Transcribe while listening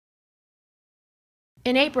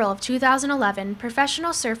In April of 2011,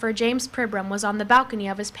 professional surfer James Pribram was on the balcony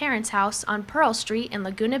of his parents' house on Pearl Street in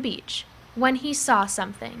Laguna Beach when he saw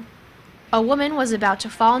something. A woman was about to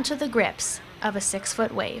fall into the grips of a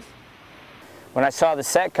 6-foot wave. When I saw the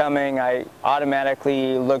set coming, I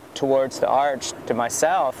automatically looked towards the arch to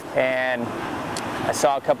myself, and I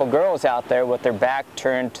saw a couple girls out there with their back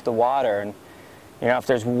turned to the water. And you know, if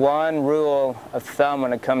there's one rule of thumb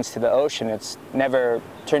when it comes to the ocean, it's never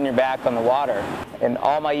turn your back on the water. In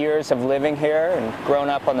all my years of living here and growing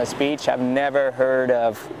up on this beach, I've never heard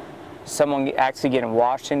of someone actually getting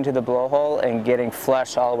washed into the blowhole and getting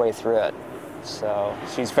flushed all the way through it. So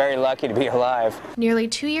she's very lucky to be alive. Nearly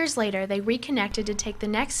 2 years later, they reconnected to take the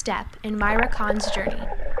next step in Maira Khan's journey,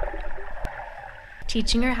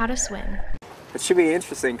 teaching her how to swim. It should be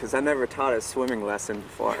interesting because I never taught a swimming lesson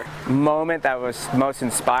before. The moment that was most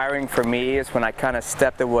inspiring for me is when I kind of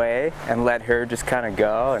stepped away and let her just kind of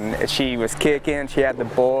go. And she was kicking, she had the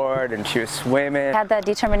board, and she was swimming. I had that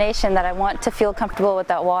determination that I want to feel comfortable with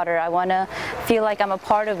that water. I want to feel like I'm a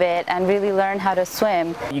part of it and really learn how to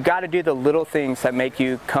swim. You got to do the little things that make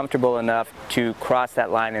you comfortable enough to cross that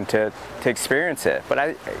line and to experience it.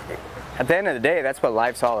 But at the end of the day, that's what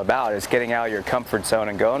life's all about, is getting out of your comfort zone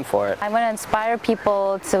and going for it. I want to inspire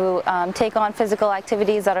people to take on physical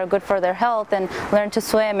activities that are good for their health and learn to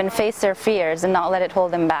swim and face their fears and not let it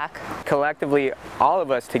hold them back. Collectively, all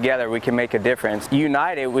of us together, we can make a difference.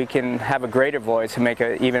 United, we can have a greater voice and make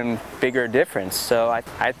an even bigger difference. So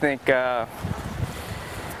I think, you know,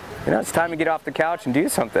 it's time to get off the couch and do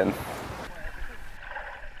something.